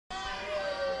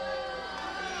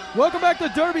Welcome back to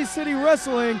Derby City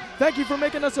Wrestling. Thank you for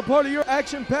making us a part of your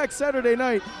action-packed Saturday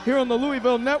night here on the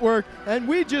Louisville Network. And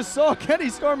we just saw Kenny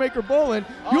Starmaker Bolin.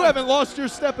 You haven't lost your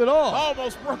step at all.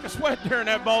 Almost broke a sweat during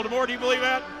that, Baltimore. Do you believe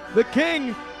that? The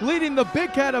King leading the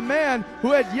Big Cat, a man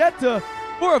who had yet to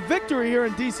for a victory here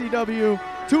in DCW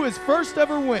to his first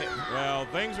ever win. Well,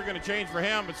 things are going to change for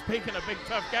him, but speaking of big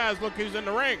tough guys, look who's in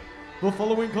the ring. The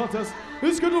following contest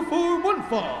is scheduled for one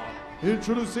fall.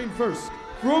 Introducing first,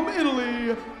 from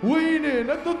Italy, weighing in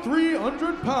at the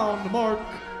 300-pound mark,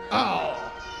 Al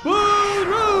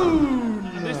Barone.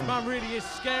 And this man really is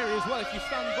scary as well. If you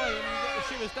stand by him, you get the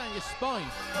shivers down your spine.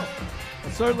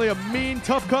 Certainly a mean,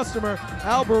 tough customer,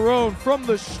 Al Barone, from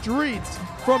the streets,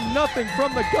 from nothing,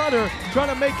 from the gutter, trying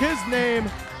to make his name.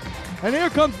 And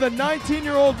here comes the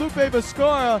 19-year-old Lupe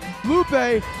Viscara.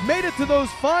 Lupe made it to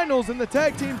those finals in the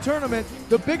tag team tournament,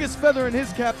 the biggest feather in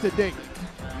his cap to date.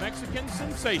 Mexican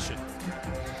sensation.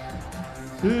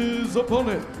 His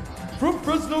opponent, from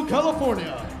Fresno,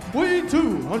 California, weighing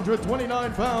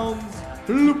 229 pounds,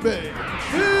 Lupe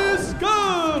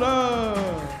Viscara.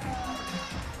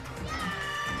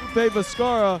 Lupe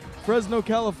Viscara, Fresno,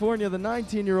 California, the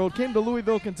 19-year-old, came to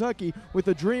Louisville, Kentucky with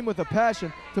a dream, with a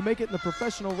passion to make it in the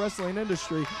professional wrestling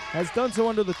industry. Has done so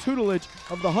under the tutelage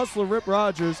of the hustler Rip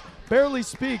Rogers. Barely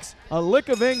speaks a lick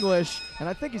of English, and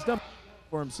I think he's done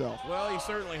for himself. Well, he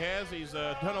certainly has. He's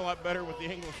done a lot better with the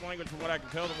English language from what I can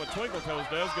tell than what Twinkle Toes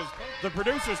does, because the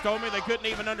producers told me they couldn't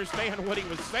even understand what he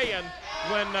was saying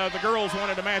when the girls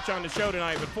wanted a match on the show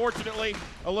tonight. But fortunately,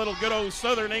 a little good old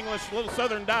Southern English, a little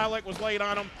Southern dialect was laid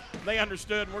on them. They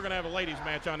understood, and we're going to have a ladies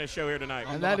match on this show here tonight.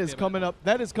 And that is coming up.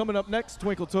 That is coming up next,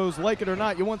 Twinkle Toes. Like it or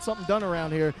not, you want something done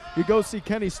around here, you go see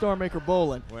Kenny Starmaker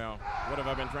Bolin. Well, what have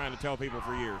I been trying to tell people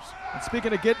for years? And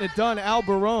speaking of getting it done, Al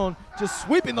Barone just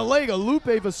sweeping the leg of Lupe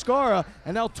Viscara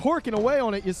and now torquing away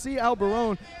on it. You see Al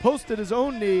Barone posted his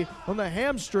own knee on the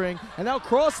hamstring and now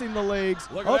crossing the legs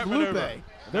Look of at that Lupe. maneuver.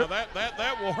 Now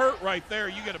that will hurt right there.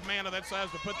 You get a man of that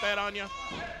size to put that on you.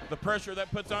 The pressure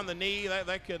that puts on the knee,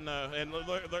 that can, and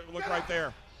look right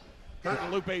there.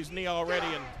 Hurting Lupe's knee already,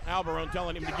 and Al Barone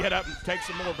telling him to get up and take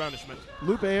some more punishment.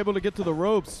 Lupe able to get to the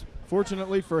ropes,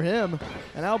 fortunately for him.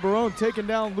 And Al Barone taking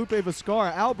down Lupe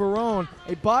Viscara. Al Barone,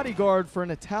 a bodyguard for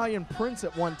an Italian prince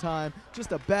at one time.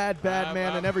 Just a bad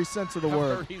man in every sense of the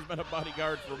word. I've heard he's been a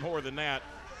bodyguard for more than that.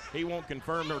 He won't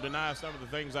confirm nor deny some of the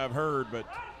things I've heard, but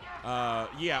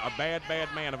yeah, a bad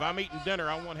man. If I'm eating dinner,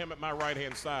 I want him at my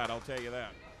right-hand side, I'll tell you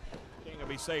that. King will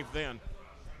be safe then.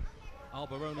 Al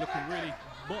Barone looking really,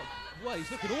 well, he's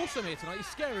looking awesome here tonight. He's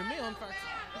scaring me. In fact,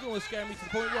 he's almost scaring me to the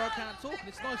point where I can't talk. And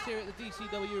it's nice here at the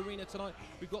DCW arena tonight.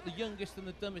 We've got the youngest and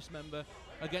the dumbest member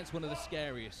against one of the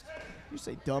scariest. You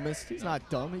say dumbest? He's not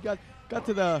dumb. He got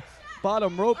to the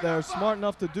bottom rope there, smart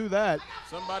enough to do that.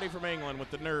 Somebody from England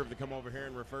with the nerve to come over here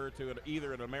and refer to it,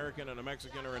 either an American, an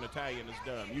Mexican, or an Italian is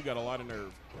dumb. You got a lot of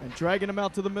nerve. And dragging him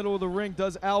out to the middle of the ring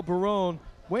does Al Barone,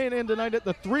 weighing in tonight at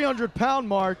the 300-pound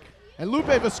mark. And Lupe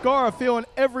Viscara feeling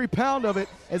every pound of it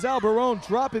as Al Barone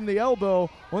dropping the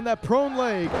elbow on that prone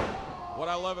leg. What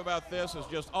I love about this is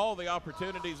just all the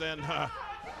opportunities, and well,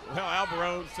 Al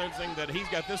Barone sensing that he's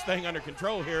got this thing under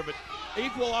control here, but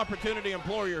equal opportunity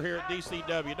employer here at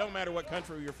DCW. Don't matter what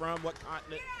country you're from, what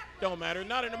continent, don't matter.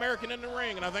 Not an American in the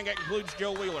ring, and I think that includes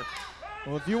Joe Wheeler.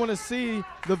 Well, if you want to see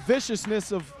the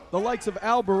viciousness of the likes of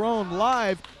Al Barone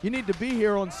live, you need to be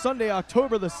here on Sunday,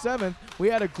 October the 7th. We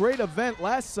had a great event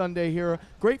last Sunday here,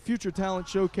 great future talent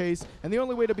showcase, and the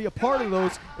only way to be a part of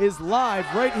those is live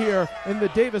right here in the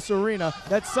Davis Arena.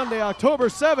 That's Sunday, October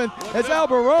 7th, as Al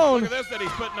Barone. Look at this that he's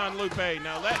putting on Lupe.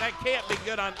 Now, that can't be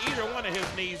good on either one of his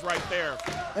knees right there.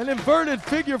 An inverted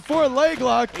figure 4 leg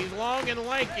lock. He's long and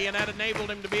lanky, and that enabled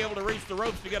him to be able to reach the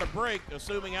ropes to get a break,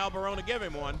 assuming Al Barone to give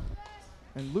him one.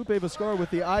 And Lupe Viscara with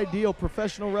the ideal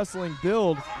professional wrestling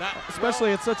build,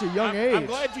 especially at such a young age. I'm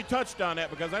glad you touched on that,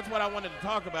 because that's what I wanted to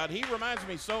talk about. He reminds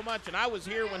me so much, and I was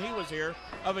here when he was here,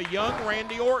 of a young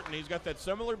Randy Orton. He's got that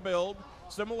similar build,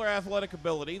 similar athletic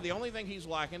ability. The only thing he's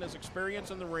lacking is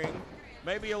experience in the ring.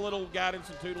 Maybe a little guidance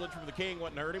and tutelage from the King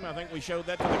wouldn't hurt him. I think we showed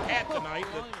that to the Cat tonight,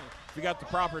 that if you got the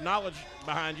proper knowledge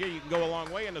behind you, you can go a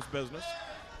long way in this business.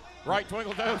 Right,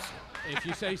 Twinkle Toes? If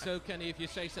you say so, Kenny, if you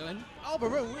say so. And Al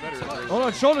Barone really tonight. Hold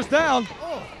on, shoulders down.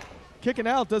 Oh. Kicking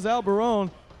out does Al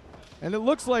Barone. And it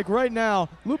looks like right now,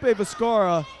 Lupe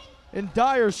Viscara in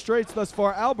dire straits thus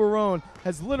far. Al Barone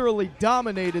has literally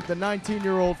dominated the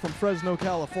 19-year-old from Fresno,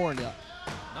 California.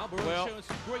 Al Barone showing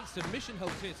some great submission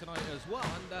holds here tonight as well.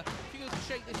 And if you go to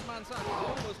shake this man's hand, he'll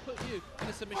almost put you in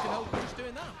a submission hold for just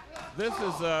doing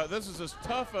that. This is as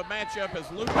tough a matchup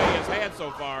as Lupe has had so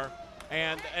far.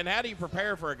 And how do you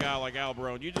prepare for a guy like Al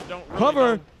Barone? You just don't really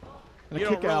Cover. know. And you a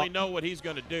don't kick really out. know what he's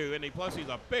going to do. And plus, he's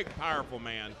a big, powerful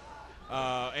man.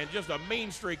 And just a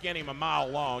mean streak in him a mile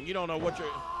long. You don't know what you're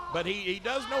 – but he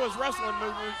does know his wrestling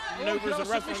maneuvers and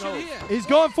wrestling holds. He's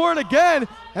going for it again.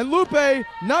 And Lupe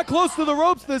not close to the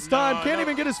ropes this time. Can't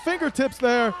even get his fingertips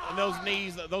there. And those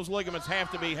knees, those ligaments have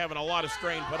to be having a lot of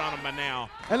strain put on them by now.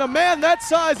 And a man that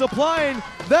size applying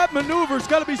that maneuver's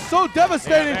got to be so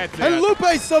devastating. Yeah, and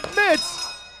Lupe submits.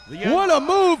 What a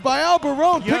move by Al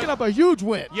Barone, picking up a huge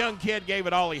win. Young kid gave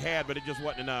it all he had, but it just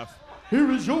wasn't enough. Here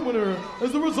is your winner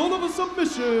as the result of a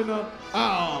submission,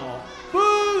 Al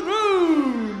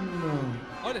Barone.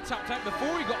 I'd have tapped out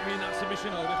before he got me in that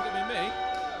submission hold, if it had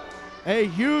been me. A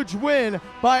huge win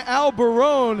by Al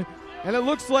Barone, and it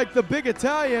looks like the big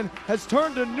Italian has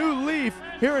turned a new leaf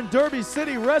here in Derby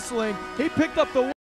City Wrestling. He picked up the